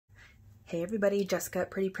Hey everybody, Jessica at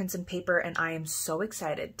Pretty Prints and Paper, and I am so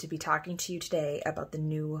excited to be talking to you today about the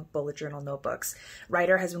new bullet journal notebooks.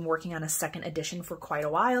 Writer has been working on a second edition for quite a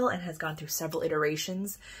while and has gone through several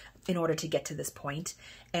iterations in order to get to this point,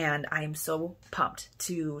 and I am so pumped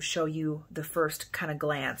to show you the first kind of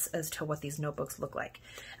glance as to what these notebooks look like.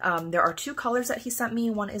 There are two colors that he sent me.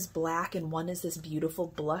 One is black and one is this beautiful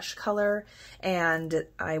blush color, and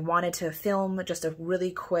I wanted to film just a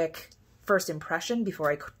really quick first impression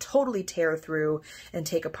before I totally tear through and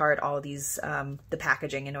take apart all of these, the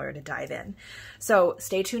packaging in order to dive in. So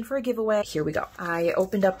stay tuned for a giveaway. Here we go. I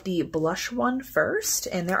opened up the blush one first,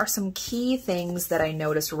 and there are some key things that I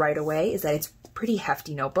noticed right away is that it's a pretty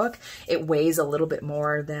hefty notebook. It weighs a little bit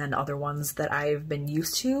more than other ones that I've been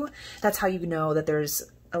used to. That's how you know that there's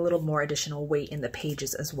a little more additional weight in the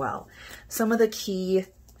pages as well. Some of the key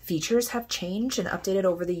features have changed and updated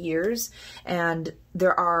over the years, and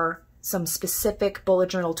there are some specific bullet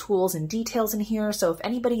journal tools and details in here. So if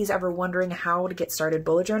anybody is ever wondering how to get started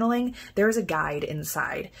bullet journaling, there is a guide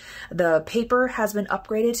inside. The paper has been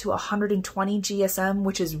upgraded to 120 GSM,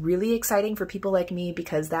 which is really exciting for people like me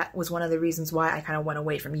because that was one of the reasons why I kind of went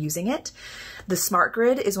away from using it. The Smart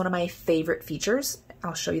Grid is one of my favorite features.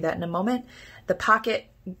 I'll show you that in a moment. The pocket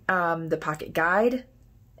guide.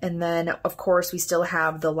 And then, of course, we still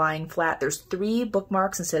have the lying flat. There's 3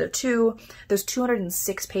 bookmarks instead of 2. There's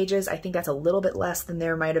 206 pages. I think that's a little bit less than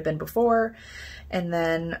there might have been before. And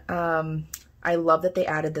then I love that they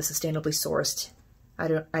added the sustainably sourced.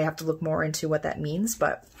 I have to look more into what that means,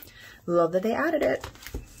 but love that they added it.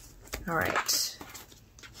 All right.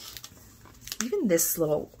 Even this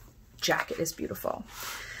little jacket is beautiful.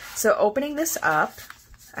 So opening this up,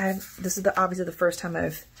 this is obviously the first time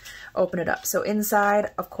I've opened it up. So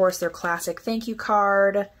inside, of course, their classic thank you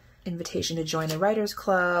card, invitation to join the Writers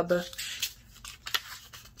Club.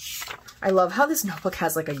 I love how this notebook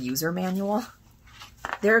has like a user manual.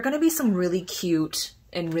 There are going to be some really cute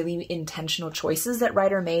and really intentional choices that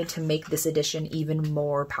Writer made to make this edition even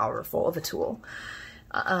more powerful of a tool.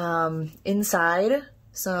 Inside,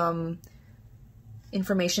 some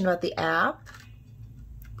information about the app,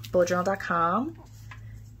 bulletjournal.com.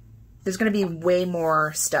 There's going to be way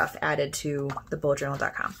more stuff added to the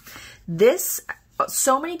bulletjournal.com.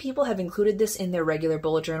 So many people have included this in their regular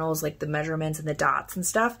bullet journals, like the measurements and the dots and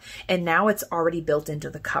stuff, and now it's already built into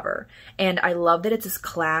the cover. And I love that it's this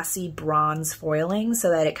classy bronze foiling so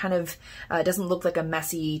that it kind of doesn't look like a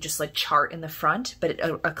messy, just like chart in the front, but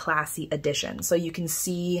a classy addition. So you can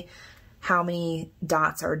see how many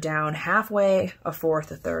dots are down halfway, a fourth,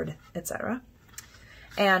 a third, etc.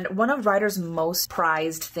 And one of Writer's most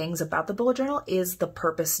prized things about the bullet journal is the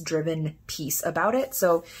purpose-driven piece about it.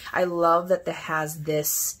 So I love that it has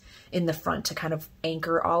this in the front to kind of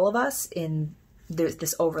anchor all of us in there's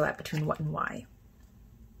this overlap between what and why.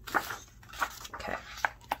 Okay.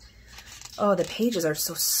 Oh, the pages are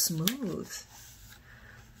so smooth.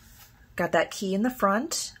 Got that key in the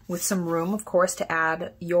front with some room, of course, to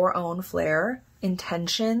add your own flair.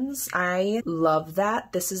 Intentions, I love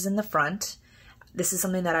that. This is in the front. This is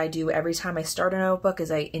something that I do every time I start a notebook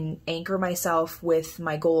is I anchor myself with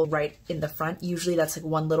my goal right in the front. Usually that's like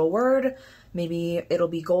one little word. Maybe it'll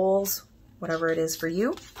be goals, whatever it is for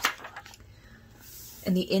you.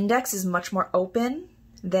 And the index is much more open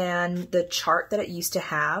than the chart that it used to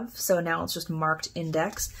have. So now it's just marked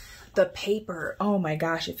index. The paper, oh my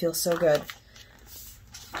gosh, it feels so good.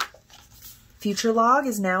 Future log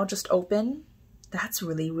is now just open. That's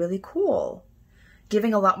really, really cool.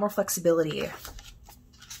 Giving a lot more flexibility.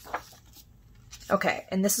 Okay,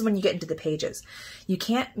 and this is when you get into the pages. You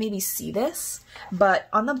can't maybe see this, but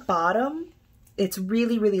on the bottom, it's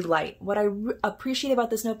really, really light. What I appreciate about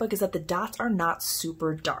this notebook is that the dots are not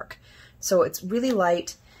super dark. So it's really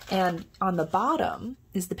light, and on the bottom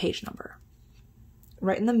is the page number,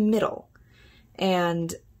 right in the middle.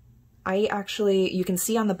 And you can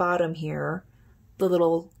see on the bottom here, the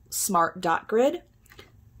little smart dot grid,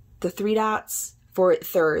 the 3 dots for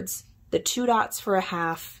thirds, the 2 dots for a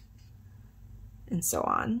half, and so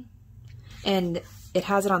on. And it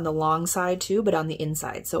has it on the long side too, but on the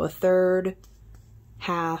inside. So a third,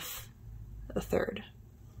 half, a third.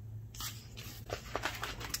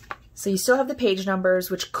 So you still have the page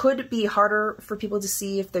numbers, which could be harder for people to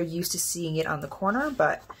see if they're used to seeing it on the corner,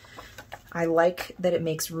 but I like that it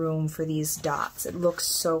makes room for these dots. It looks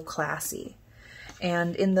so classy.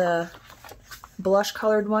 And in the blush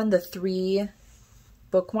colored one, the 3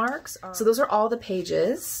 bookmarks. So those are all the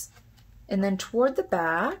pages. And then toward the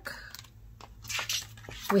back,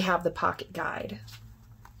 we have the pocket guide.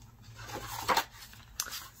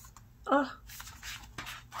 Oh,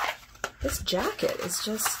 this jacket is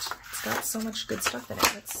just, it's got so much good stuff in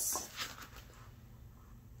it.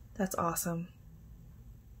 That's awesome.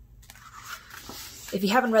 If you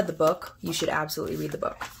haven't read the book, you should absolutely read the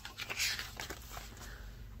book.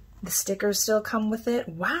 The stickers still come with it.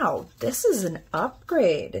 Wow, this is an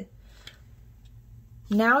upgrade.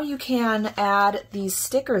 Now you can add these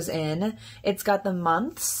stickers in. It's got the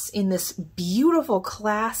months in this beautiful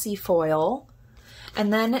classy foil.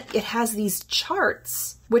 And then it has these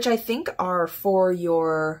charts, which I think are for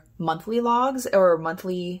your monthly logs or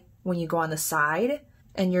monthly when you go on the side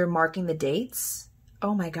and you're marking the dates.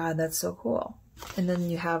 Oh my God, that's so cool. And then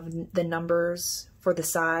you have the numbers for the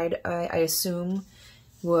side, I assume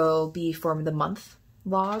will be for the month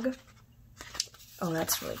log. Oh,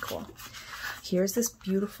 that's really cool. Here's this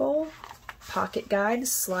beautiful pocket guide,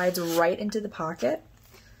 slides right into the pocket.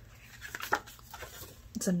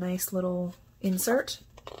 It's a nice little insert.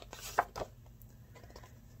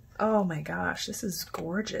 Oh my gosh, this is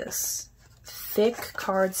gorgeous. Thick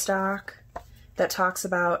cardstock that talks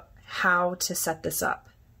about how to set this up.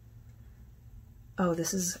 Oh,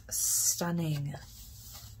 this is stunning.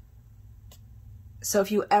 So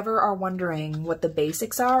if you ever are wondering what the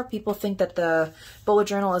basics are, people think that the bullet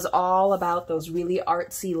journal is all about those really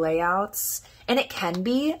artsy layouts, and it can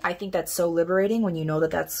be. I think that's so liberating when you know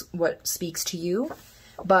that that's what speaks to you.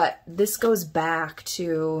 But this goes back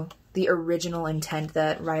to the original intent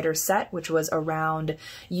that Ryder set, which was around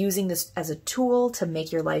using this as a tool to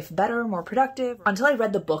make your life better, more productive. Until I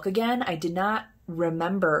read the book again, I did not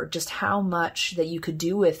remember just how much that you could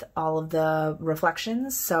do with all of the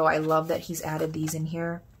reflections. So I love that he's added these in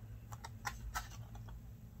here.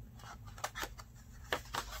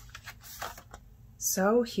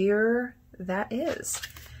 So here that is.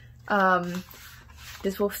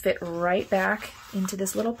 This will fit right back into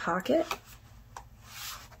this little pocket.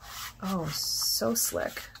 Oh, so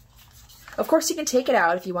slick. Of course you can take it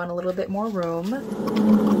out if you want a little bit more room.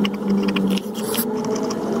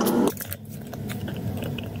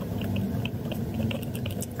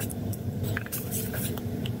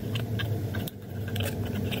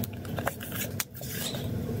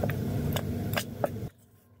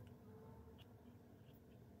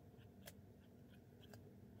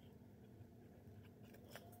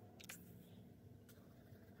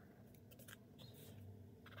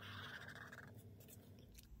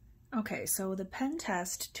 Okay, so the pen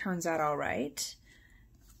test turns out all right.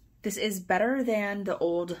 This is better than the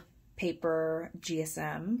old paper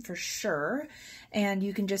GSM for sure. And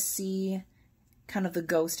you can just see kind of the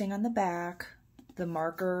ghosting on the back, the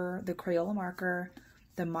marker, the Crayola marker,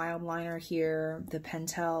 the mild liner here, the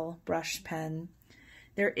Pentel brush pen.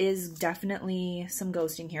 There is definitely some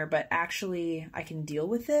ghosting here, but actually I can deal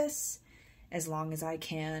with this as long as I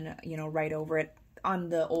can, you know, write over it. On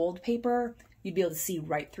the old paper, you'd be able to see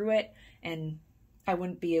right through it, and I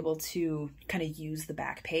wouldn't be able to kind of use the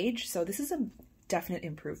back page. So this is a definite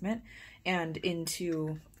improvement, and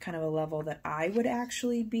into kind of a level that I would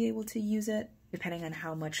actually be able to use it, depending on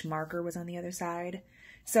how much marker was on the other side.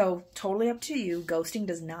 So totally up to you. Ghosting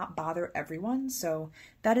does not bother everyone, so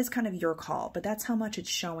that is kind of your call, but that's how much it's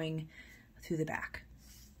showing through the back.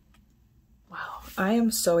 Wow, I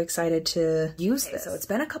am so excited to use this. So it's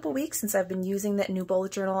been a couple weeks since I've been using that new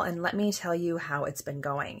bullet journal, and let me tell you how it's been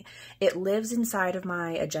going. It lives inside of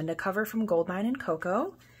my agenda cover from Goldmine &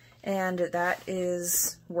 Coco, and that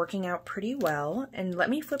is working out pretty well. And let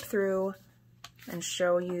me flip through and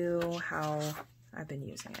show you how I've been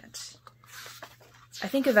using it. I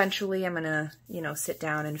think eventually I'm gonna, you know, sit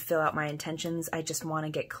down and fill out my intentions. I just want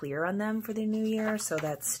to get clear on them for the new year, so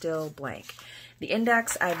that's still blank. The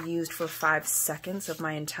index I've used for 5 seconds of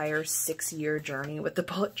my entire 6-year journey with the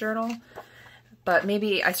bullet journal, but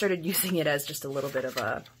maybe I started using it as just a little bit of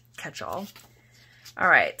a catch-all. All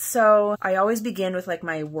right, so I always begin with like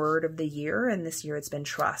my word of the year, and this year it's been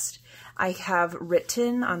trust. I have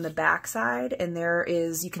written on the back side, and there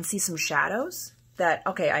is, you can see some shadows that,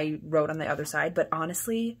 okay, I wrote on the other side, but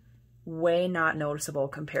honestly, way not noticeable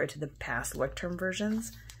compared to the past Leuchtturm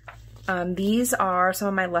versions. These are some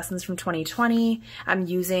of my lessons from 2020. I'm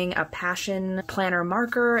using a Passion Planner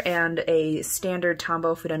marker and a standard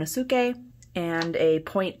Tombow Fudenosuke and a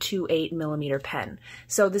 0.28 millimeter pen.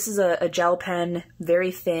 So this is a gel pen,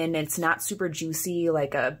 very thin. It's not super juicy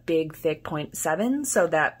like a big, thick 0.7, so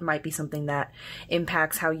that might be something that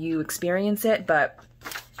impacts how you experience it, but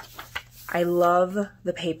I love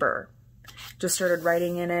the paper. Just started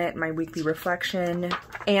writing in it, my weekly reflection,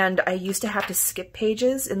 and I used to have to skip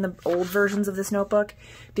pages in the old versions of this notebook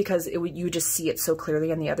because you would just see it so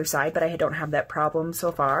clearly on the other side, but I don't have that problem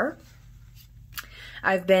so far.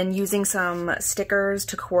 I've been using some stickers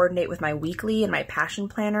to coordinate with my weekly and my Passion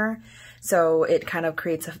Planner. So it kind of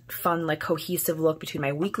creates a fun, like cohesive look between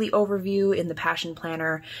my weekly overview in the Passion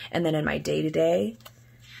Planner and then in my day-to-day.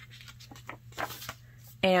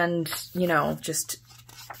 And, you know, just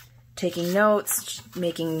taking notes,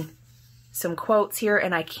 making some quotes here,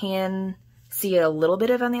 and I can see it a little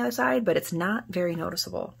bit of on the other side, but it's not very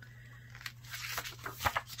noticeable.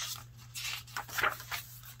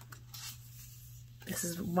 This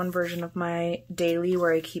is one version of my daily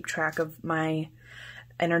where I keep track of my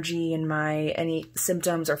energy and any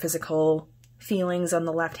symptoms or physical feelings on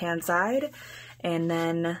the left-hand side, and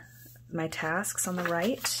then my tasks on the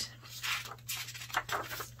right.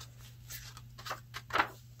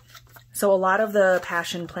 So a lot of the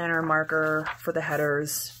Passion Planner marker for the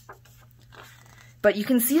headers, but you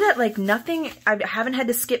can see that like nothing, I haven't had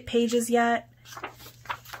to skip pages yet.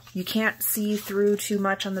 You can't see through too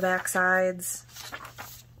much on the back sides.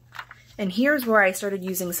 And here's where I started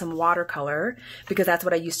using some watercolor, because that's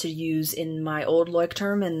what I used to use in my old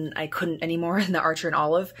Leuchtturm, and I couldn't anymore in the Archer and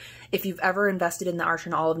Olive. If you've ever invested in the Archer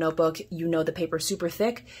and Olive notebook, you know the paper's super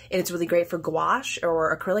thick, and it's really great for gouache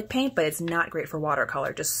or acrylic paint, but it's not great for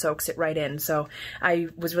watercolor. It just soaks it right in. So I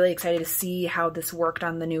was really excited to see how this worked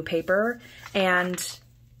on the new paper, and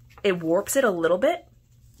it warps it a little bit,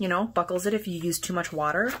 you know, buckles it if you use too much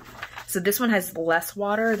water. So this one has less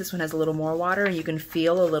water, this one has a little more water, and you can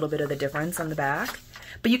feel a little bit of the difference on the back,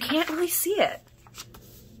 but you can't really see it.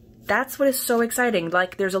 That's what is so exciting.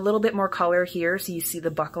 Like there's a little bit more color here, so you see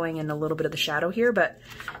the buckling and a little bit of the shadow here, but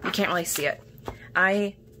you can't really see it.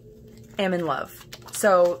 I am in love.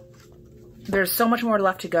 So there's so much more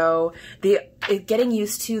left to go. Getting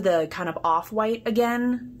used to the kind of off-white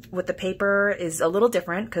again with the paper is a little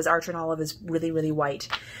different because Archer and Olive is really, really white.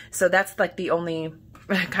 So that's like the only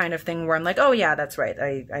kind of thing where I'm like, oh yeah, that's right,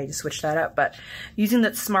 I switched that up. But using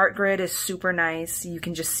that Smart Grid is super nice. You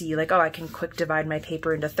can just see like, oh, I can quick divide my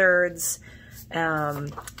paper into thirds.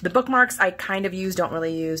 The bookmarks I kind of use, don't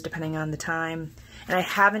really use, depending on the time. And I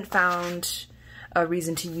haven't found a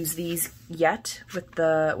reason to use these yet with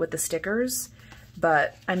the stickers.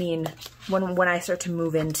 But I mean, when I start to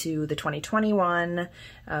move into the 2021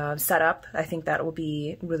 setup, I think that will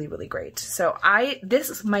be really, really great. So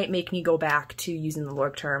this might make me go back to using the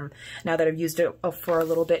Leuchtturm now that I've used it for a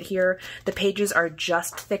little bit here. The pages are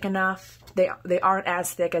just thick enough. They aren't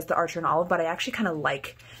as thick as the Archer and Olive, but I actually kind of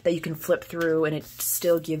like that you can flip through and it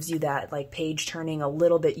still gives you that like page turning, a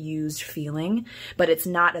little bit used feeling, but it's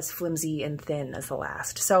not as flimsy and thin as the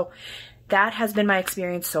last. So that has been my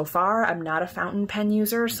experience so far. I'm not a fountain pen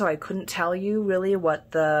user, so I couldn't tell you really what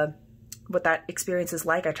that experience is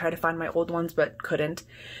like. I tried to find my old ones, but couldn't.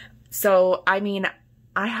 So, I mean,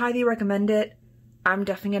 I highly recommend it. I'm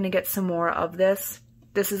definitely going to get some more of this.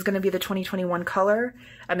 This is going to be the 2021 color.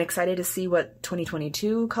 I'm excited to see what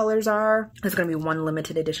 2022 colors are. There's going to be one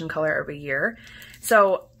limited edition color every year.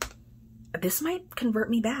 So, this might convert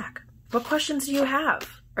me back. What questions do you have?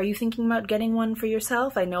 Are you thinking about getting one for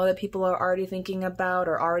yourself? I know that people are already thinking about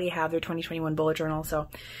or already have their 2021 bullet journal, so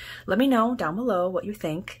let me know down below what you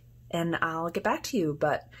think and I'll get back to you.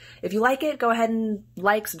 But if you like it, go ahead and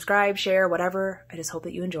like, subscribe, share, whatever. I just hope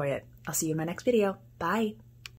that you enjoy it. I'll see you in my next video. Bye!